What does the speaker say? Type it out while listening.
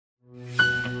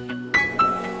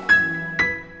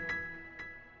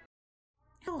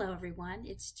everyone,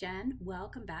 it's Jen.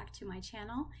 Welcome back to my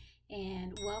channel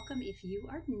and welcome if you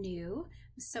are new.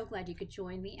 I'm so glad you could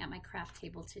join me at my craft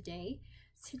table today.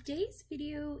 Today's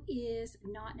video is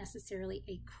not necessarily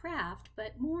a craft,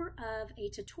 but more of a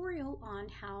tutorial on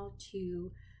how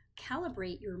to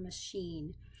calibrate your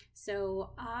machine.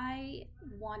 So I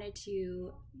wanted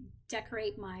to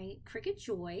decorate my Cricut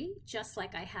Joy just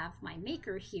like I have my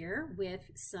maker here with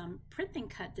some print and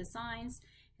cut designs.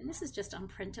 And this is just on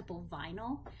printable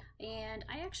vinyl, and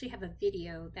I actually have a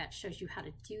video that shows you how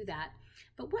to do that.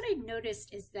 But what I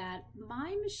noticed is that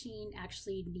my machine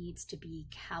actually needs to be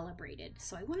calibrated.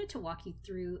 So I wanted to walk you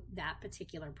through that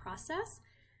particular process.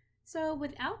 So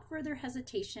without further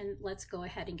hesitation, let's go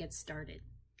ahead and get started.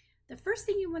 The first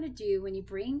thing you want to do when you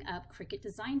bring up Cricut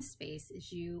Design Space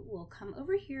is you will come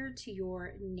over here to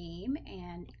your name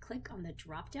and click on the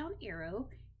drop down arrow,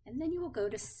 and then you will go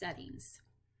to Settings.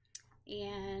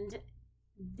 And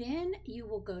then you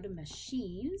will go to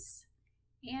Machines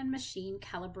and Machine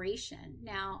Calibration.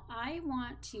 Now I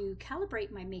want to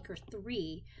calibrate my Maker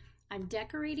 3. I'm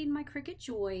decorating my Cricut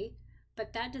Joy,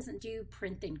 but that doesn't do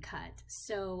print and cut.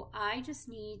 So I just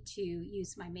need to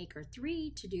use my Maker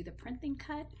 3 to do the print and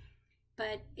cut,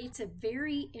 but it's a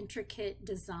very intricate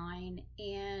design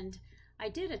and I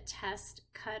did a test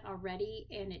cut already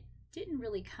and it didn't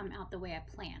really come out the way I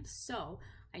planned. So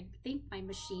I think my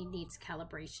machine needs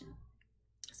calibration.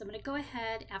 So I'm going to go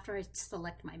ahead, after I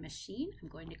select my machine, I'm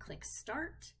going to click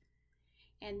Start,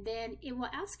 and then it will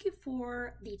ask you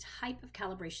for the type of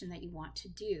calibration that you want to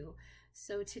do.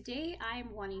 So today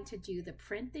I'm wanting to do the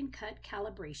print and cut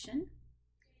calibration,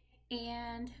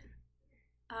 and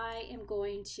I am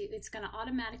going to, it's going to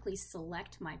automatically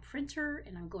select my printer,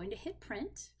 and I'm going to hit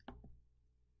print.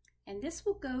 And this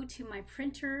will go to my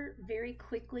printer very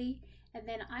quickly. And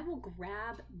then I will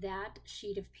grab that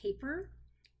sheet of paper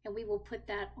and we will put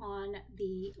that on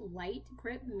the light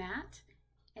grip mat,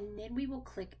 and then we will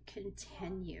click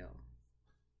Continue.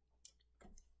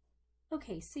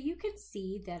 Okay, so you can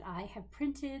see that I have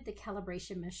printed the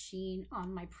calibration machine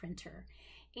on my printer.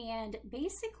 And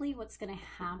basically what's going to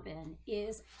happen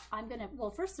is well,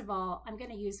 first of all, I'm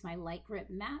going to use my light grip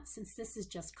mat since this is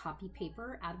just copy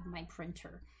paper out of my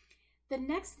printer. The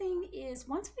next thing is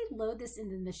once we load this in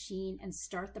the machine and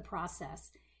start the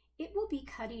process, it will be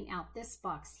cutting out this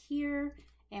box here,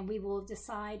 and we will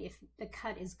decide if the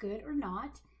cut is good or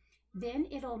not. Then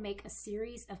it'll make a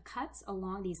series of cuts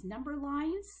along these number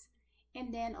lines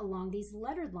and then along these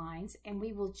lettered lines, and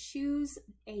we will choose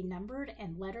a numbered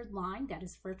and lettered line that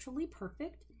is virtually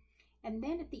perfect. And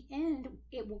then at the end,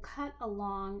 it will cut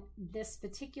along this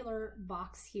particular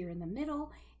box here in the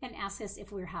middle and ask us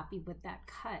if we're happy with that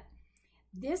cut.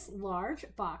 This large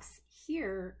box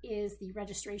here is the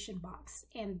registration box,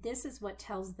 and this is what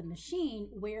tells the machine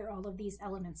where all of these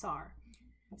elements are.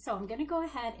 So I'm going to go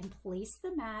ahead and place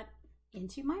the mat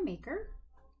into my maker,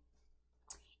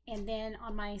 and then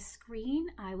on my screen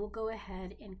I will go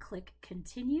ahead and click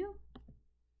Continue.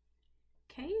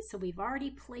 Okay, so we've already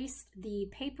placed the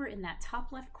paper in that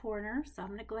top left corner, so I'm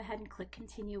going to go ahead and click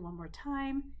Continue one more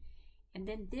time, and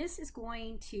then this is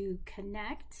going to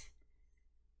connect.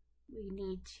 We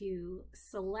need to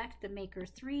select the Maker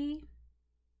 3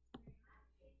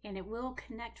 and it will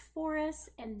connect for us,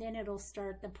 and then it'll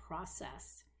start the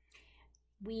process.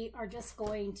 We are just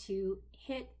going to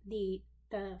hit the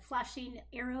flashing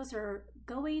arrows are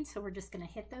going, so we're just going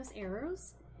to hit those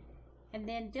arrows, and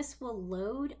then this will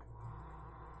load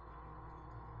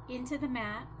into the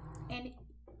mat, and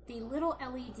the little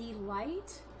LED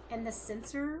light and the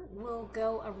sensor will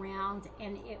go around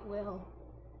and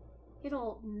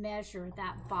it'll measure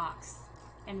that box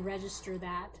and register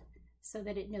that so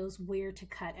that it knows where to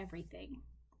cut everything.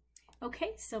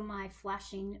 Okay, so my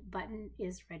flashing button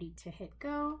is ready to hit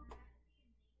go.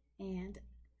 And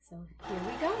so here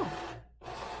we go.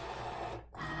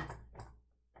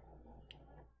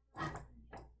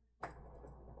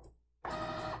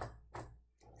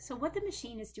 So what the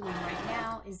machine is doing right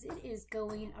now is it is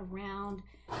going around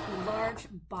the large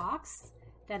box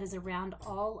that is around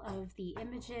all of the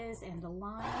images and the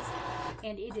lines,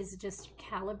 and it is just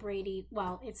calibrating.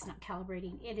 Well, it's not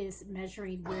calibrating, it is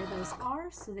measuring where those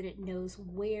are so that it knows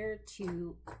where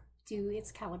to do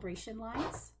its calibration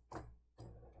lines.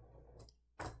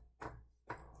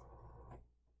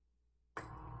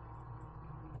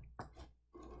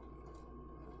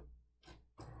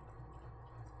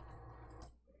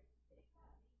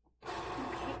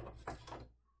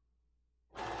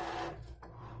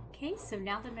 Okay, so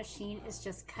now the machine is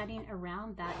just cutting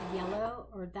around that yellow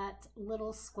or that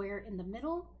little square in the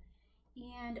middle,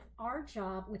 And our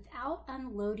job, without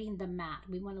unloading the mat,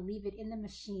 we want to leave it in the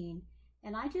machine,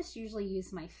 And I just usually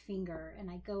use my finger and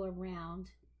I go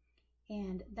around,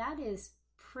 and that is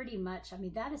pretty much, I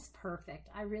mean, that is perfect.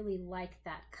 I really like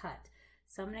that cut.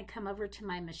 So I'm going to come over to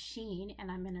my machine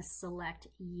and I'm going to select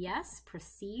yes,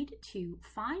 proceed to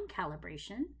fine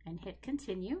calibration, and hit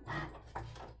continue.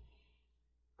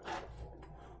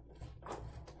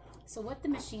 So what the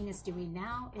machine is doing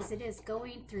now is it is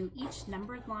going through each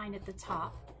numbered line at the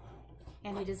top,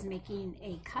 and it is making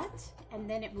a cut, and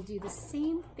then it will do the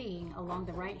same thing along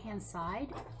the right hand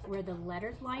side where the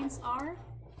lettered lines are,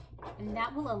 and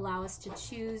that will allow us to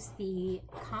choose the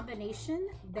combination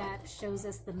that shows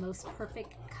us the most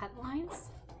perfect cut lines.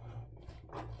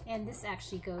 And this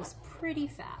actually goes pretty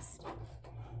fast.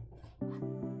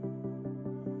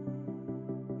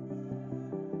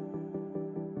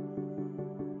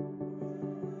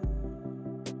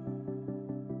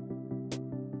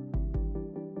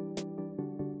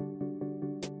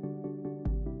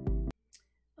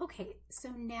 Okay, so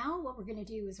now what we're going to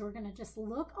do is we're going to just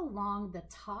look along the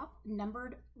top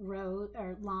numbered row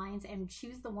or lines and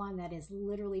choose the one that is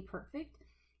literally perfect.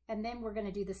 And then we're going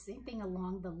to do the same thing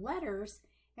along the letters,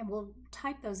 and we'll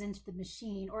type those into the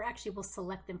machine, or actually we'll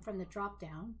select them from the drop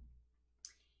down.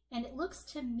 And it looks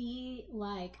to me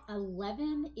like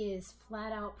 11 is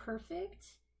flat out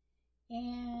perfect.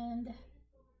 And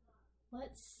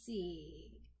let's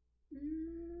see.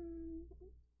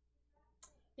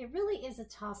 It really is a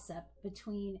toss-up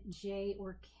between J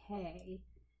or K,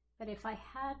 but if I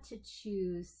had to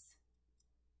choose,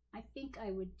 I think I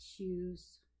would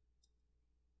choose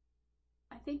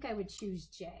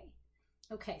J.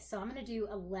 Okay, so I'm going to do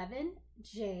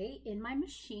 11J in my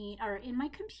machine, or in my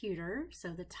computer. So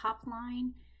the top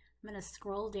line, I'm going to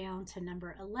scroll down to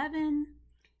number 11,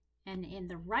 and in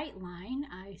the right line,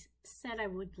 I said I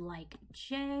would like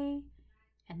J,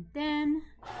 and then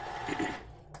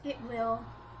it will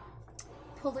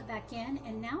pull it back in,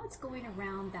 and now it's going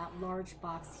around that large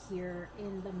box here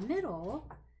in the middle.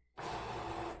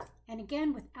 And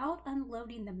again, without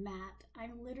unloading the mat,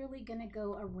 I'm literally going to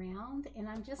go around, and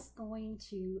I'm just going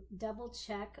to double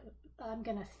check. I'm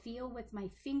going to feel with my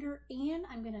finger, and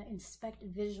I'm going to inspect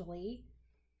visually.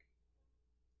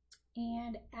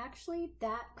 And actually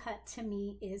that cut to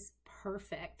me is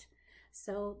perfect.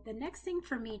 So the next thing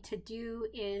for me to do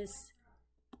is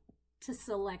to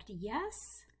select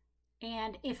yes.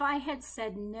 And if I had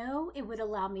said no, it would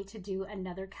allow me to do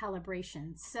another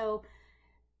calibration. So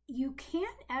you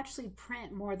can't actually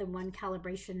print more than one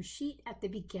calibration sheet at the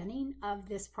beginning of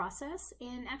this process.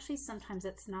 And actually, sometimes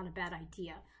that's not a bad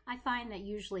idea. I find that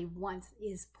usually once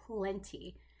is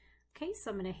plenty. Okay, so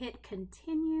I'm going to hit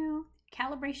continue.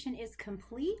 Calibration is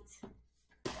complete.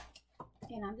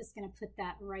 And I'm just going to put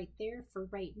that right there for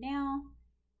right now.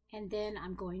 And then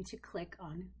I'm going to click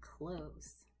on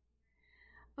close.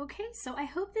 Okay, so I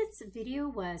hope this video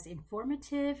was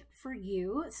informative for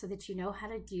you so that you know how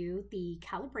to do the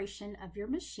calibration of your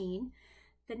machine.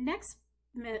 The next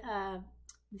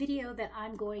video that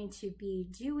I'm going to be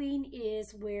doing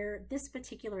is where this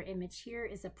particular image here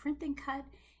is a print and cut,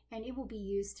 and it will be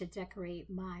used to decorate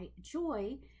my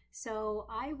joy. So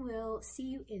I will see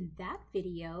you in that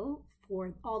video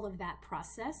for all of that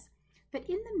process. But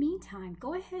in the meantime,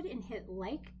 go ahead and hit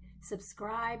like,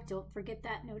 subscribe, don't forget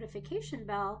that notification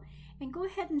bell, and go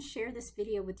ahead and share this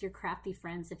video with your crafty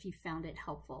friends if you found it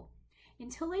helpful.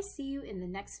 Until I see you in the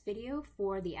next video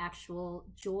for the actual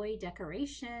joy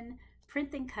decoration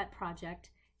print and cut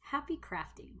project, happy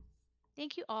crafting.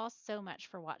 Thank you all so much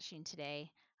for watching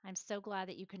today. I'm so glad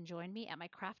that you can join me at my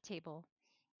craft table.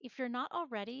 If you're not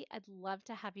already, I'd love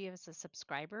to have you as a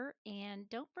subscriber, and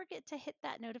don't forget to hit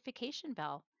that notification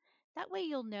bell. That way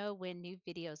you'll know when new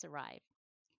videos arrive.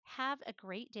 Have a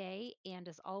great day, and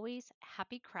as always,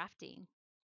 happy crafting.